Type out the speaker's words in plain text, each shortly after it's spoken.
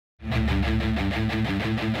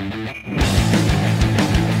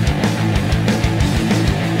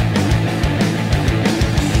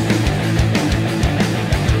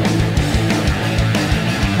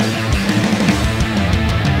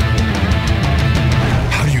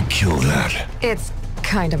It's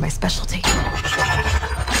kind of my specialty.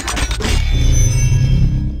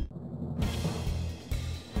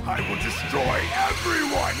 I will destroy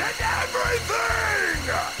everyone and everything!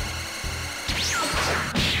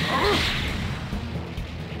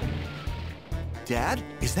 Dad,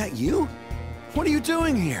 is that you? What are you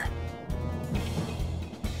doing here?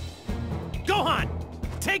 Gohan!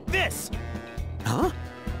 Take this! Huh?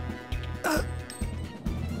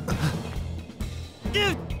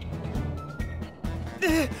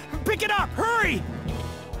 Pick it up! Hurry!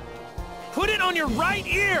 Put it on your right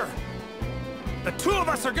ear! The two of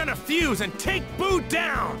us are gonna fuse and take Boo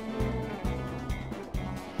down!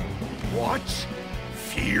 What?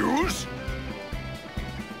 Fuse?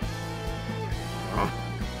 Huh?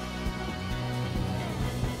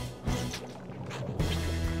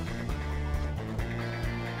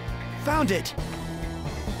 Found it!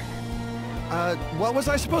 What was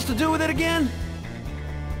I supposed to do with it again?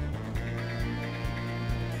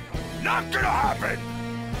 Not gonna happen!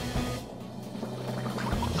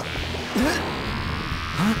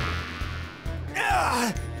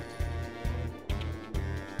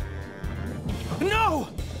 No!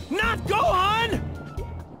 Not Gohan!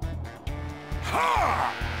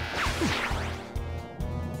 Ha!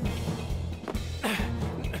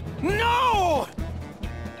 No!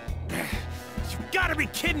 You've gotta be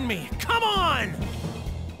kidding me! Come on!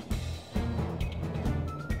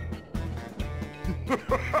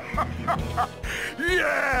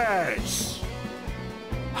 Yes!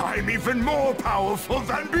 I'm even more powerful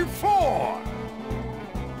than before!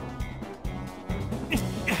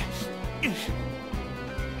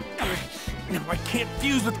 No, I can't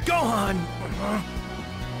fuse with Gohan!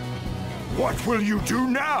 What will you do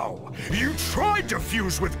now? You tried to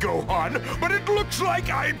fuse with Gohan, but it looks like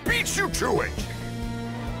I beat you to it!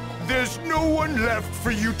 There's no one left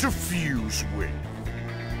for you to fuse with.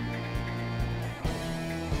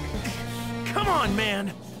 Come on,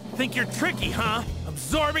 man! Think you're tricky, huh?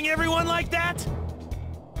 Absorbing everyone like that?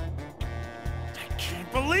 I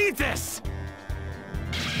can't believe this!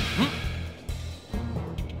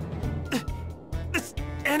 This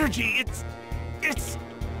energy, it's...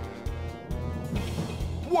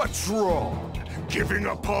 What's wrong? Giving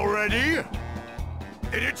up already?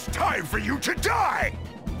 Then it's time for you to die!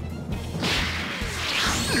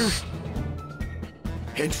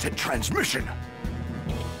 Instant transmission!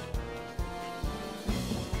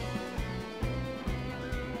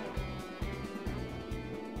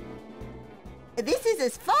 This is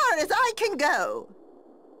as far as I can go.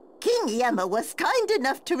 King Yama was kind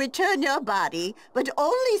enough to return your body, but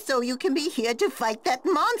only so you can be here to fight that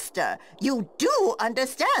monster. You do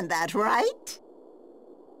understand that, right?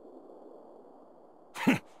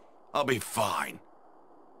 I'll be fine.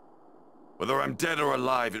 Whether I'm dead or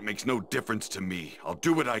alive, it makes no difference to me. I'll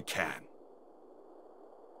do what I can.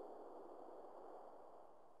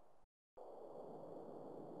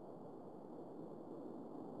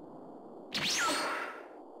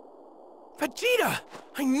 Vegeta!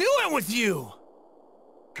 I knew it was you!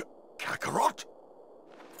 Kakarot?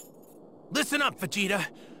 Listen up, Vegeta.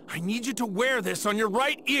 I need you to wear this on your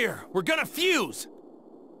right ear. We're gonna fuse!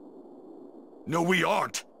 No, we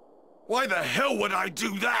aren't. Why the hell would I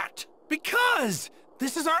do that? Because!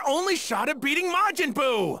 This is our only shot at beating Majin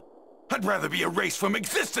Buu! I'd rather be erased from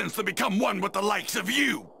existence than become one with the likes of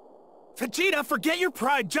you! Vegeta, forget your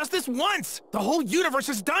pride just this once! The whole universe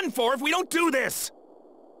is done for if we don't do this!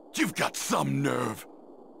 You've got some nerve.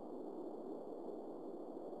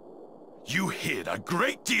 You hid a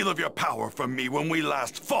great deal of your power from me when we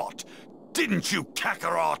last fought, didn't you,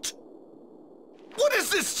 Kakarot? What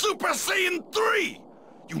is this Super Saiyan 3?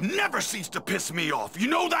 You never cease to piss me off, you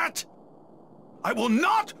know that? I will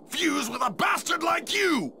not fuse with a bastard like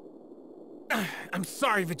you! I'm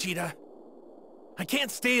sorry, Vegeta. I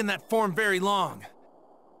can't stay in that form very long.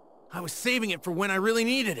 I was saving it for when I really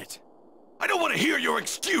needed it. I don't want to hear your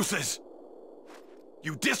excuses!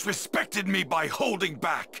 You disrespected me by holding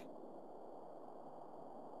back.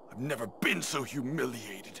 I've never been so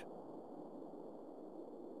humiliated.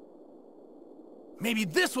 Maybe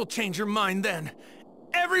this will change your mind then.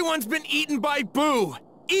 Everyone's been eaten by Buu!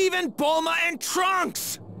 Even Bulma and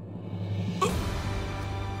Trunks!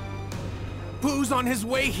 Buu's on his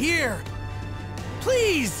way here!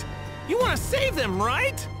 Please! You want to save them,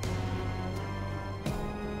 right?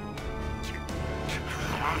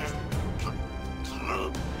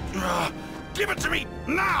 Give it to me,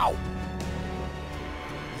 now!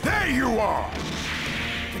 There you are!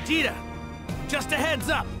 Vegeta, just a heads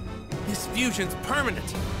up. This fusion's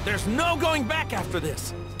permanent. There's no going back after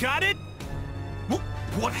this. Got it?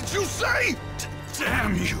 What did you say?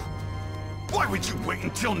 Damn you! Why would you wait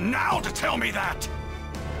until now to tell me that?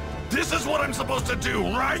 This is what I'm supposed to do,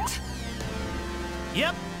 right?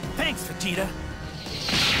 Yep. Thanks, Vegeta.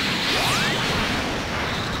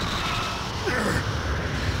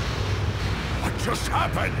 What just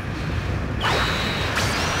happened?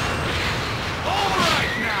 All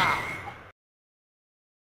right now!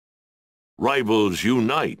 Rivals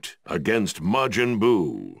unite against Majin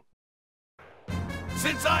Buu.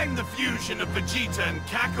 Since I'm the fusion of Vegeta and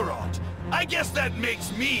Kakarot, I guess that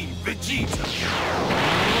makes me Vegito.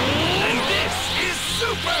 And this is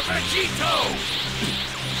Super Vegito!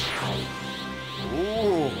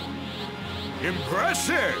 Ooh,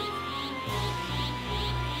 impressive!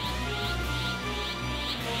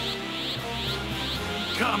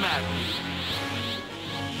 Come at me.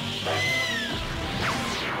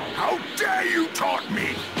 How dare you taunt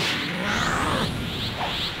me!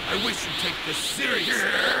 I wish you'd take this seriously.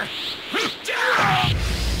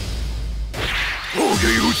 Who do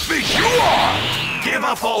you think you are? Give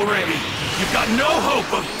up already! You've got no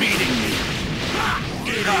hope of beating me!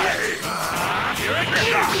 Idiot! Here it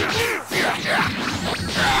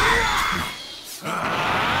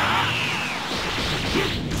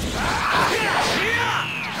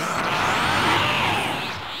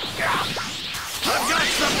I've got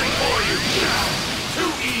something for you!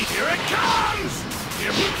 Too easy! Here it comes!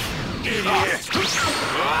 Idiot!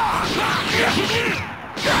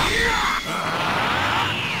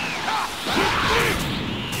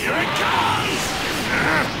 Here it comes!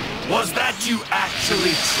 Was that you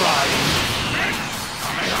actually trying?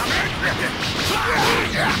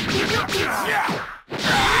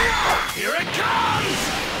 Here it comes!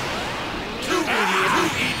 Too idiot!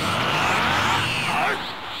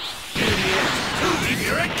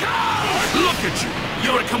 Here it comes! Look at you!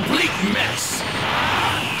 You're a complete mess!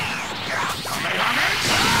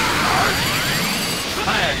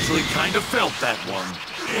 I actually kind of felt that one.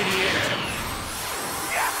 Idiot!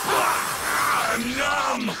 I'm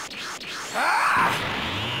numb!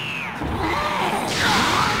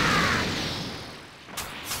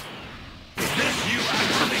 Is this you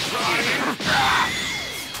actually trying?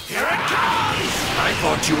 Here it comes! I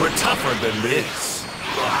thought you were tougher than this.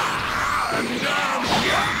 I'm numb!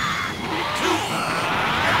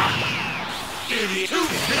 Idiot!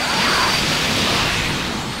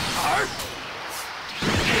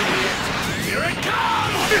 Here it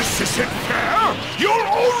comes! This isn't fair! You're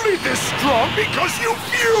only this strong because you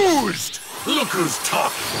fused! Look who's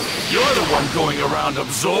talking! You're the one going around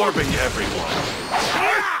absorbing everyone!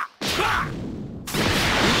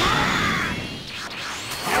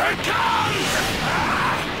 Here it comes!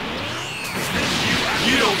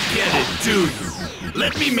 You don't get it, do you?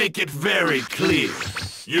 Let me make it very clear.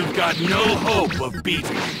 You've got no hope of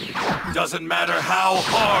beating me. Doesn't matter how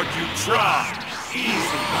hard you try.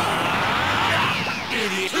 Easy.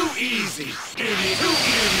 Idiot. Too easy. Idiot. Too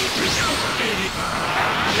easy. Idiot.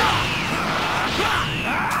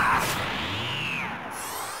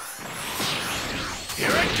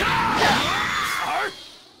 Here it comes!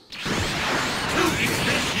 Too easy.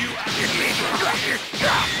 This you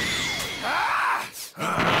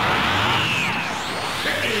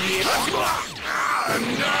Idiot.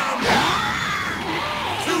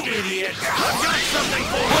 Too idiot. I've got something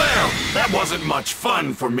for you. Well, that wasn't much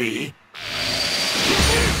fun for me.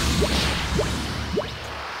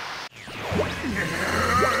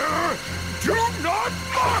 Do not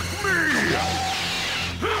mock me!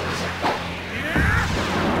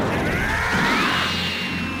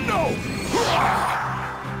 No!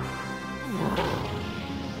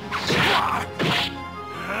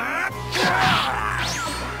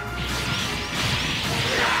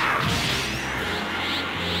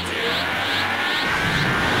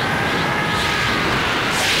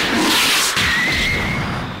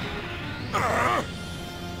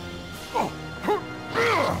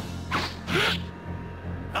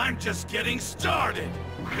 I'm just getting started.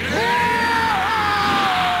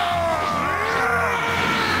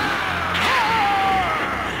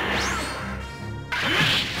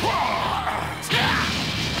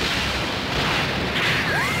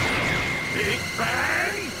 Big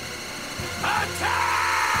Bang Attack!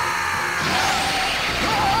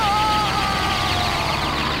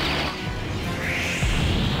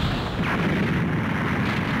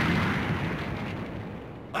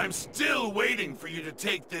 I'm still waiting for you to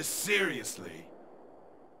take this seriously.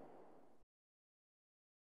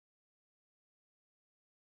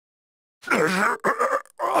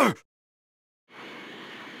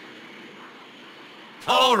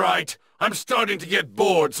 All right, I'm starting to get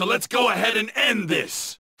bored, so let's go ahead and end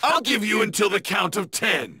this. I'll give you until the count of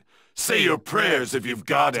 10. Say your prayers if you've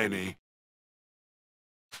got any.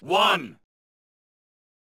 1,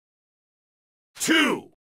 2,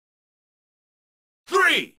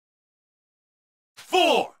 3,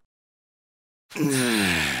 4.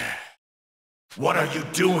 What are you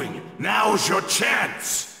doing? Now's your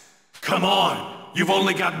chance! Come on, you've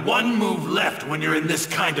only got one move left when you're in this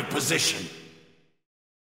kind of position.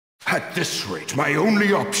 At this rate, my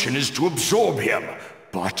only option is to absorb him.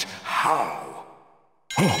 But how?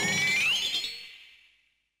 Oh.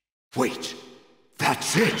 Wait,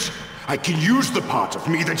 that's it! I can use the part of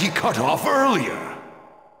me that he cut off earlier!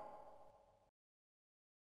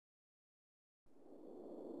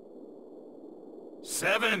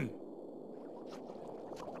 7,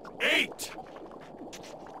 8.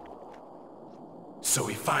 So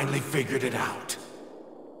he finally figured it out.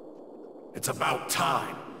 It's about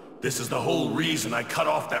time. This is the whole reason I cut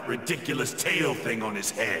off that ridiculous tail thing on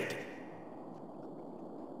his head.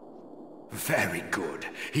 Very good.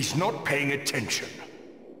 He's not paying attention.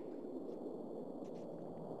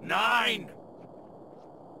 9.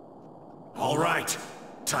 All right.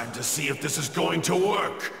 Time to see if this is going to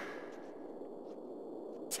work.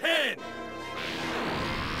 10.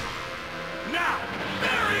 Now,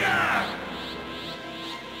 barrier!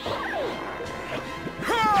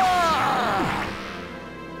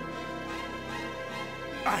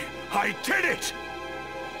 I did it!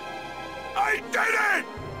 I did it!